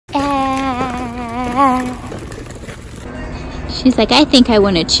She's like, I think I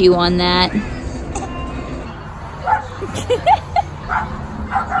want to chew on that.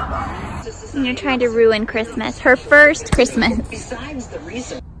 You're trying to ruin Christmas. Her first Christmas.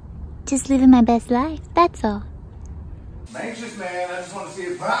 Just living my best life, that's all. I'm anxious, man. I just want to see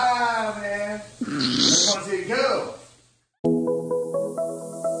it fly, man. I just want to see it go.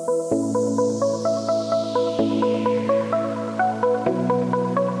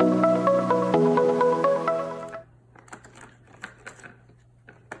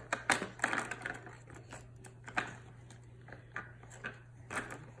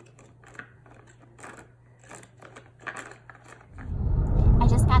 I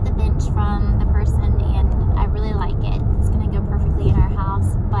just got the bench from the person and I really like it. It's gonna go perfectly in our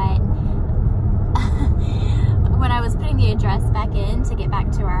house, but when I was putting the address back in to get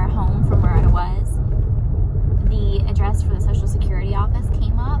back to our home from where I was, the address for the Social Security office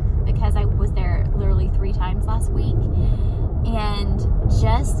came up because I was there literally 3 times last week, and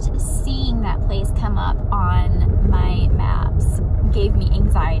just seeing that place come up on my maps gave me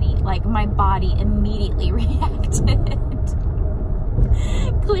anxiety. Like, my body immediately reacted.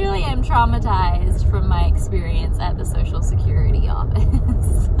 Clearly I'm traumatized from my experience at the Social Security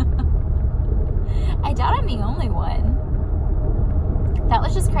office. I doubt I'm the only one. That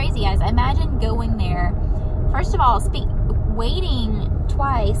was just crazy, guys. Imagine going there, first of all, waiting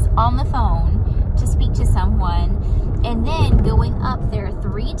twice on the phone to speak to someone, and then going up there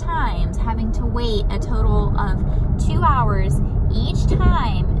 3 times, having to wait a total of 2 hours each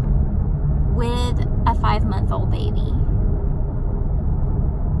time with a 5-month-old baby.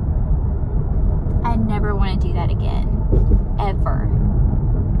 I never want to do that again, ever.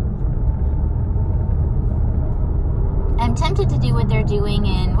 I'm tempted to do what they're doing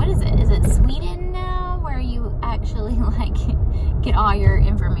in, what is it? Is it Sweden now? Where you actually like get all your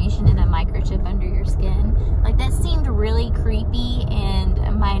information in a microchip under your skin. Like, that seemed really creepy and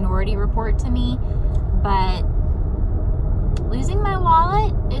a Minority Report to me, but losing my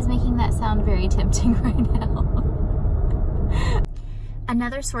wallet is making that sound very tempting right now.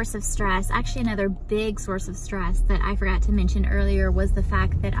 Another source of stress, actually another big source of stress that I forgot to mention earlier, was the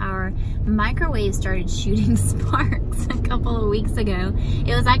fact that our microwave started shooting sparks a couple of weeks ago.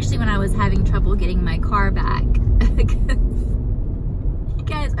 It was actually when I was having trouble getting my car back. You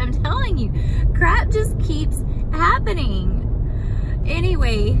guys, I'm telling you, crap just keeps happening.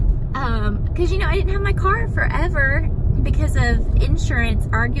 Anyway, because, you know, I didn't have my car forever because of insurance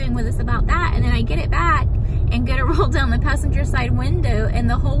arguing with us about that, and then I get it back and go to roll down the passenger side window and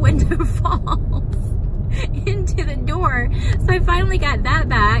the whole window falls into the door. So I finally got that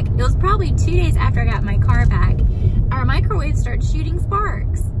back. It was probably 2 days after I got my car back. Our microwave starts shooting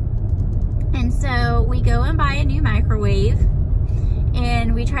sparks. And so we go and buy a new microwave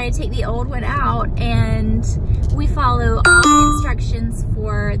and we try to take the old one out, and we follow all the instructions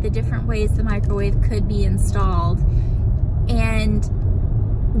for the different ways the microwave could be installed, and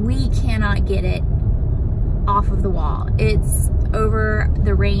we cannot get it off of the wall. It's over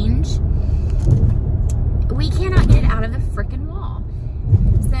the range. We cannot get it out of the frickin' wall.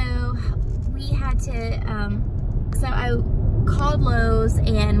 So we had to, so I called Lowe's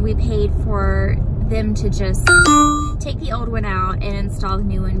and we paid for them to just take the old one out and install the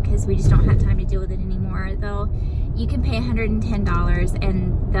new one because we just don't have time to deal with it anymore. You can pay $110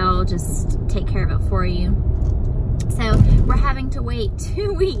 and they'll just take care of it for you. So we're having to wait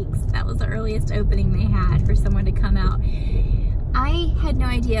 2 weeks. That was the earliest opening they had for someone to come out. I had no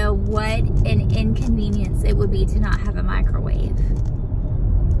idea what an inconvenience it would be to not have a microwave.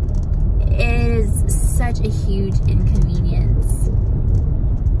 It is such a huge inconvenience.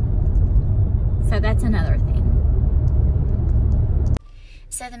 So that's another thing.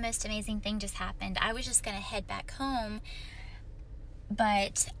 So the most amazing thing just happened. I was just gonna head back home,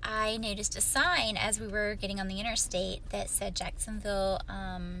 but I noticed a sign as we were getting on the interstate that said Jacksonville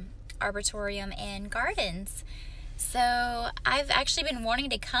Arboretum and Gardens. So I've actually been wanting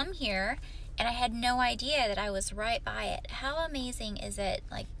to come here, and I had no idea that I was right by it. How amazing is it?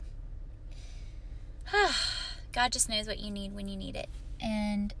 Like, God just knows what you need when you need it.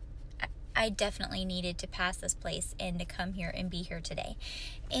 And I definitely needed to pass this place and to come here and be here today.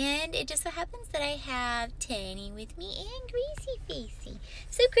 And it just so happens that I have Tiny with me and Gracie Facey.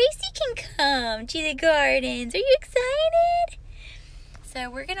 So Gracie can come to the gardens. Are you excited? So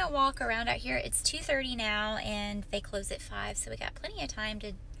we're gonna walk around out here. It's 2:30 now and they close at 5, so we got plenty of time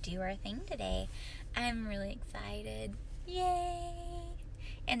to do our thing today. I'm really excited. Yay!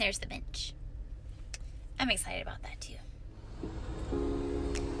 And there's the bench. I'm excited about that too.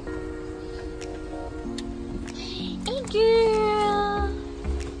 Hey girl!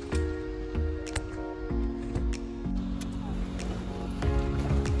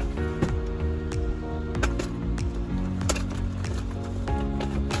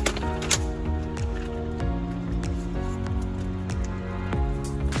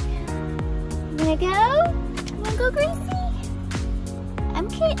 wanna go? You wanna go, Gracie? I'm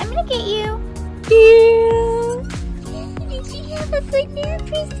gonna get you. Yeah. Did you have a good nap,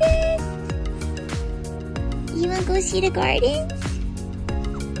 Princess? You wanna go see the gardens?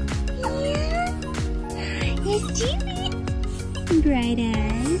 Yeah. Let's do it. Bright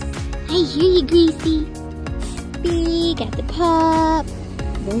eyes. I hear you, Gracie. Big, got the pup.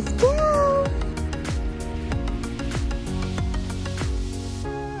 Let's go.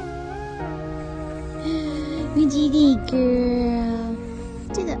 What do you think, girl?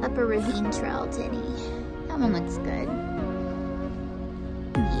 To the upper ravine trail, Tinny. That one looks good.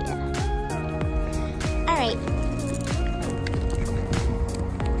 Yeah. All right.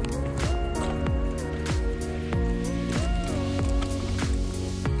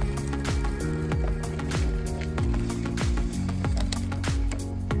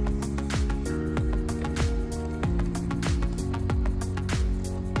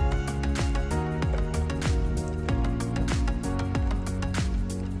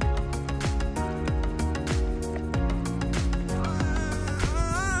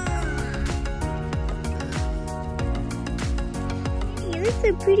 You look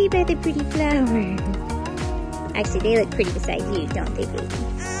so pretty by the pretty flower. Actually, they look pretty beside you, don't they, baby?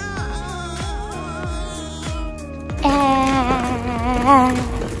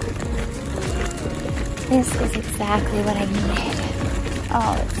 This is exactly what I needed.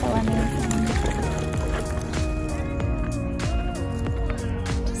 Oh, it's so amazing.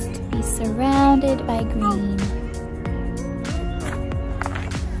 Just to be surrounded by green.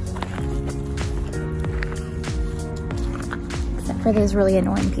 Except for those really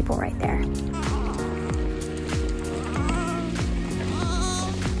annoying people right there.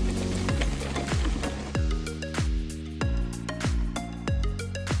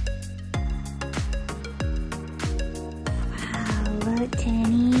 Look,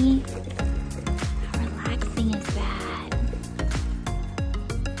 Tenny. How relaxing is that?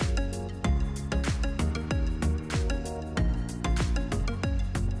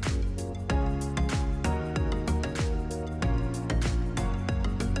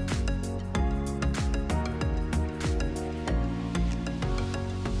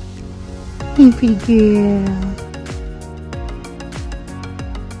 Hey, pretty girl.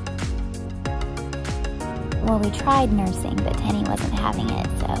 Well, we tried nursing, but Tenny wasn't having it,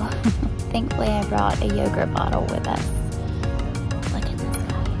 so thankfully I brought a yogurt bottle with us. Look at this,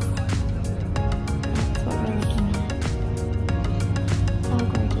 guys. That's what we're looking at. How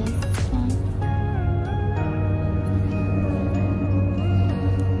gorgeous.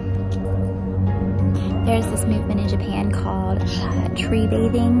 There's this movement in Japan called tree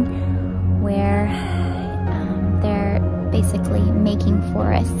bathing, where they're basically making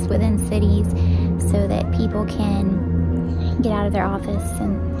forests within cities so that people can get out of their office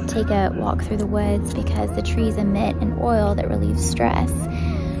and take a walk through the woods because the trees emit an oil that relieves stress.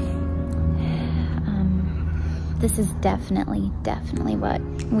 This is definitely what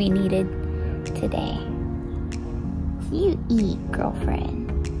we needed today. You eat, girlfriend.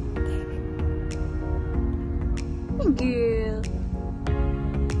 Girl.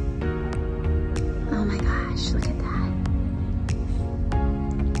 Oh my gosh, look at that.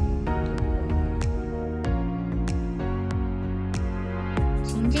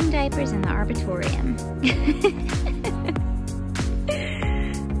 Changing diapers in the arboretum.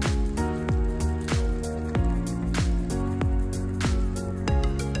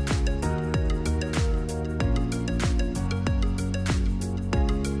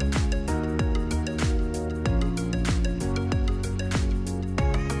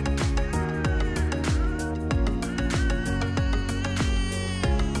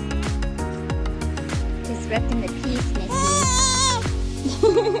 Disrupting the peace, Missy.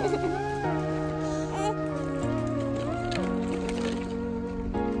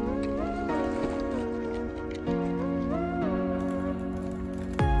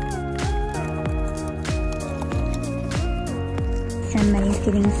 Somebody's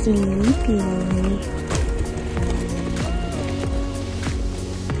getting sleepy.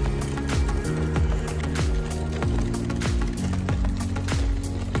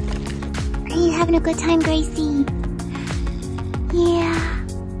 Are you having a good time, Gracie? Yeah.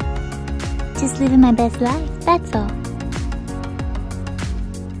 Just living my best life, that's all.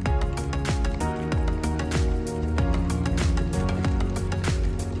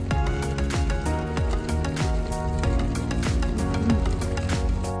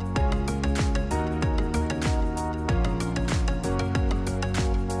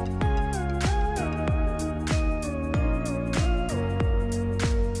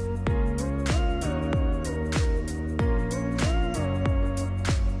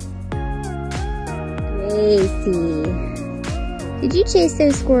 Gracie, did you chase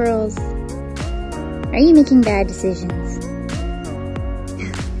those squirrels? Are you making bad decisions?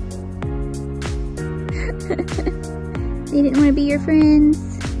 They didn't want to be your friends?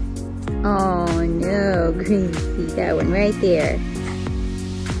 Oh no, Gracie, that one right there.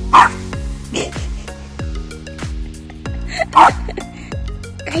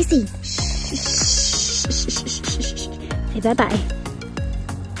 Gracie, shh, shh, shh, shh, shh, shh. Say bye-bye.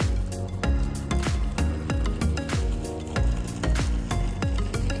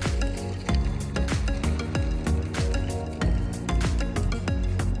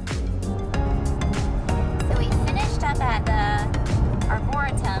 So we finished up at the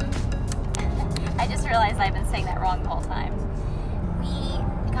Arboretum. I just realized I've been saying that wrong the whole time.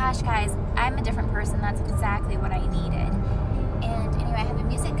 Gosh guys, I'm a different person. That's exactly what I needed. And anyway, I had the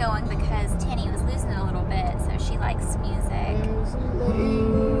music going because Tinny was losing it a little bit, so she likes music.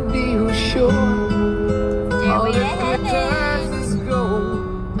 Stairway to Heaven.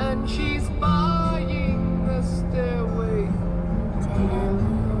 And she's buying the stairway to heaven.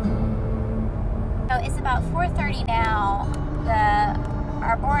 So it's about 4:30 now. The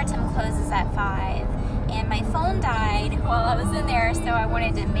Arboretum closes at 5. And my phone died while I was in there, so I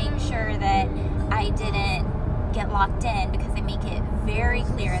wanted to make sure that I didn't get locked in because they make it very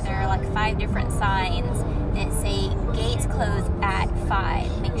clear. There are like 5 different signs that say gates close at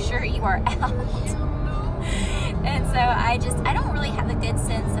 5. Make sure you are out. And so I don't really have a good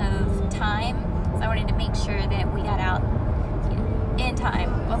sense of time, so I wanted to make sure that we got out in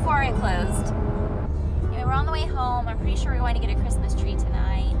time before it closed. Anyway, we're on the way home. I'm pretty sure we're going to get a Christmas tree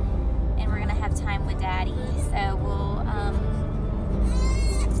tonight. And we're gonna have time with Daddy, so we'll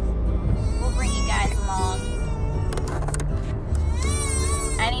bring you guys along.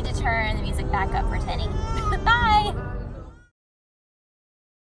 I need to turn the music back up for Tinny. Bye.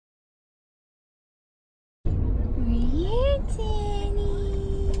 We're here,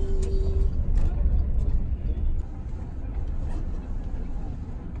 Tinny.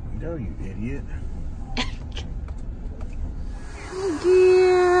 Go, you idiot. Oh,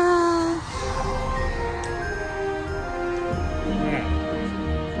 girl.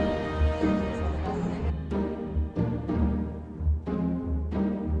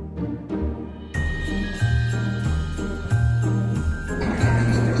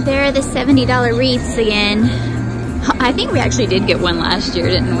 There are the $70 wreaths again. I think we actually did get one last year,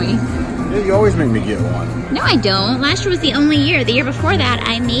 didn't we? Yeah, you always make me get one. No, I don't. Last year was the only year. The year before that,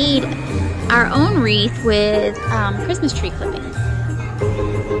 I made our own wreath with Christmas tree clippings.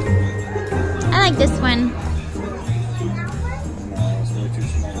 I like this one. No, it's way too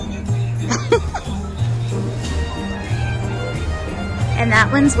small. And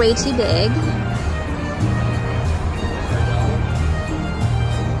that one's way too big.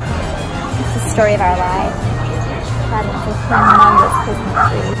 It's the story of our life. Having this humongous Christmas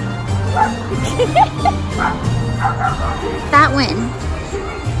tree. That one.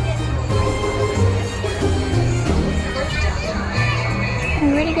 And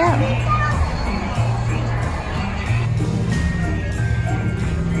where'd he go?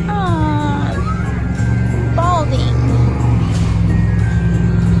 Aww, balding.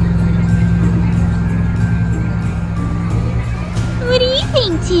 What do you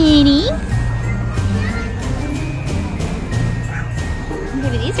think, Tinny?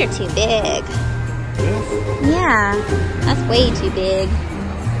 Maybe these are too big. This? Yeah, that's way too big.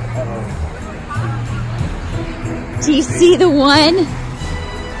 Do you see the one?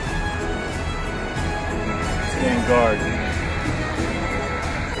 Stand guard.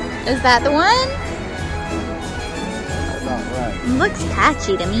 Is that the one? That's not right. Looks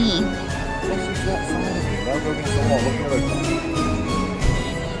patchy to me. That's just that sign. I'll go get some more. Look at the other side.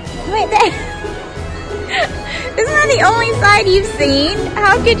 Right there. Isn't that the only side you've seen?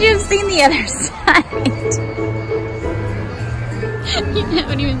 How could you have seen the other side? You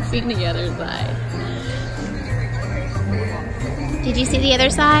haven't even seen the other side. Did you see the other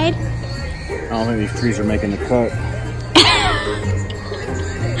side? I don't think these trees are making the cut.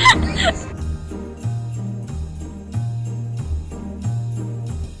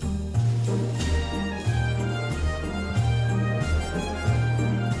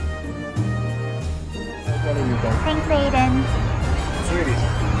 Thanks, Aiden. Sweetie.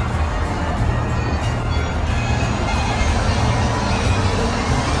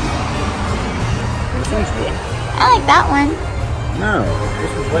 This one's good. I like that one. No,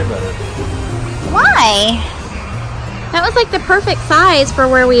 this one's way better. Why? That was like the perfect size for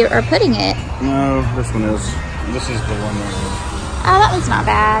where we are putting it. No, this one is. This is the one that Oh, that one's not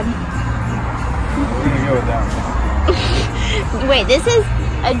bad. we're gonna go with that one. Wait, this is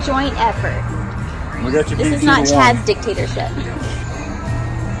a joint effort. We got your This is not Chad's dictatorship.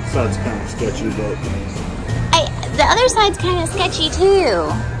 Side's kind of sketchy, but The other side's kind of sketchy too.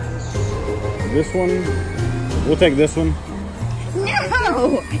 this one, we'll take this one.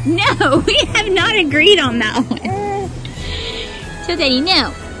 No, we have not agreed on that one. So Daddy,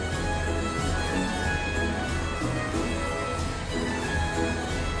 no.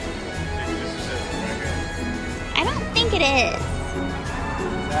 I don't think it is.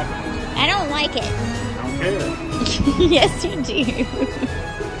 I don't like it. I don't care. Yes, you do.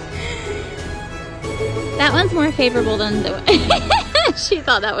 That one's more favorable than the one. She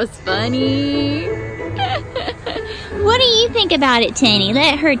thought that was funny. What do you think about it, Tanny?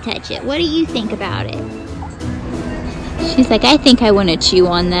 Let her touch it. What do you think about it? She's like, I think I want to chew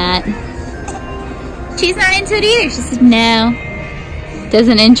on that. She's not into it either. She said, no.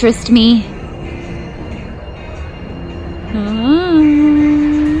 Doesn't interest me.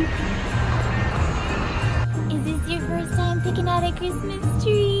 Is this your first time picking out a Christmas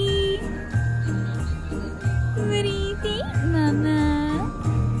tree? What do you think, Mama?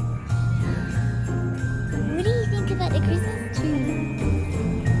 What do you think about the Christmas tree?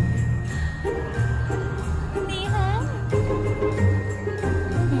 Say hi.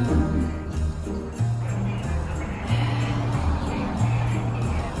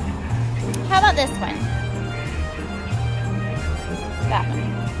 How about this one? That one.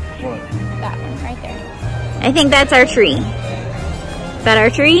 What? That one right there. I think that's our tree. Is that our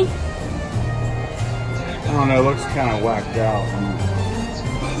tree? I don't know, it looks kind of whacked out.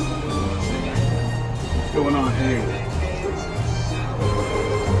 What's going on here?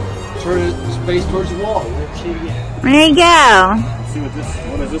 Turn it space towards the wall. See it again. There you go. Let's see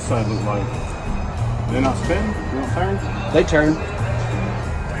what does this side look like? Do they not spin? They don't turn? They turn.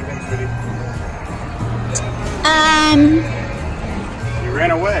 You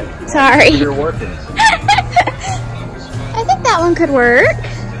ran away. Sorry. You're working. I think that one could work.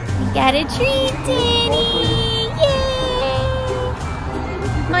 We got a tree, Tanny. Yay!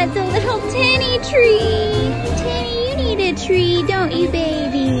 Mine's a little Tanny tree. Tanny, you need a tree, don't you,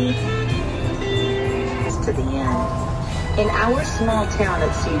 baby? To the end. In our small town,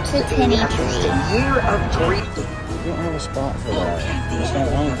 it seems The to be Tinny just tree. a year of grief. You don't have a spot for that. It's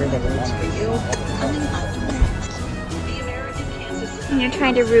not long for And you're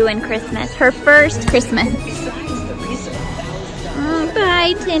trying to ruin Christmas. Her first Christmas. Oh,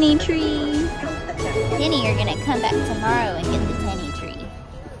 bye, Tinny tree. Tinny, you're gonna come back tomorrow and get the Tinny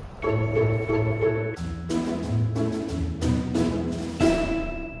tree.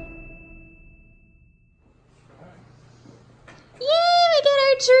 Yay, we got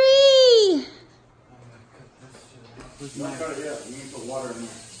our tree! Not cut it yet. You need to put water in there.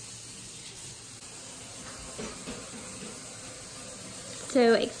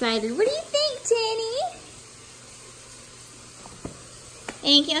 So excited. What do you think, Tanny?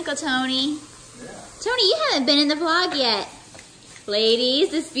 Thank you, Uncle Tony. Yeah. Tony, you haven't been in the vlog yet.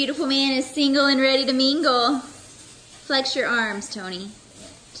 Ladies, this beautiful man is single and ready to mingle. Flex your arms, Tony.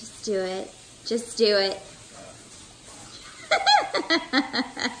 Just do it. Just do it.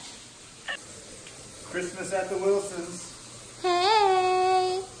 Christmas at the Wilsons.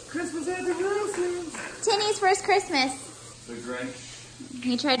 Hey. Christmas at the Wilsons. Tinny's first Christmas. The Grinch.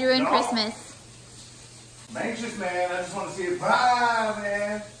 He tried to ruin No. Christmas. I'm anxious, man. I just want to see it bye,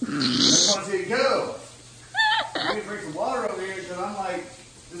 man. I just want to see it go. I need to bring some water over here because I'm like,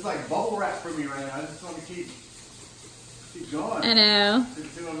 this is like bubble wrap for me right now. I just want to keep going. I know.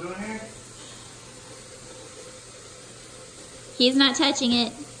 See what I'm doing here? He's not touching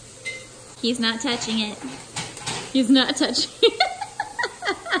it. He's not touching it. He's not touching it.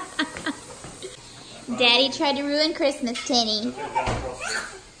 Daddy tried to ruin Christmas, Tinny.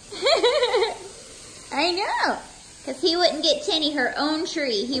 I know. Because he wouldn't get Tinny her own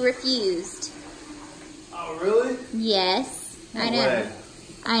tree. He refused. Oh, really? Yes. I No know. way.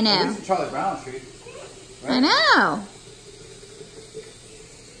 I know. This is Charlie Brown tree. Right? I know.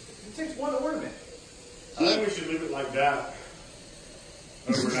 It takes one ornament. I think we should leave it like that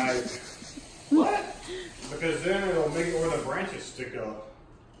overnight. What? Because then it'll make it where the branches stick up.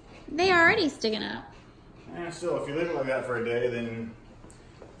 They are already sticking up. And still, if you leave it like that for a day, then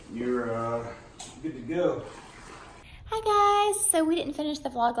you're good to go. Hi guys, so we didn't finish the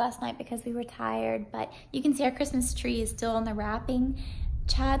vlog last night because we were tired, but you can see our Christmas tree is still in the wrapping.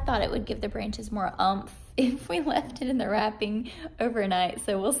 Chad thought it would give the branches more oomph if we left it in the wrapping overnight,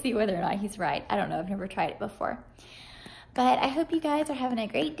 so we'll see whether or not he's right. I don't know, I've never tried it before. But I hope you guys are having a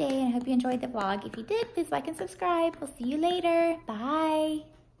great day and I hope you enjoyed the vlog. If you did, please like and subscribe. We'll see you later. Bye.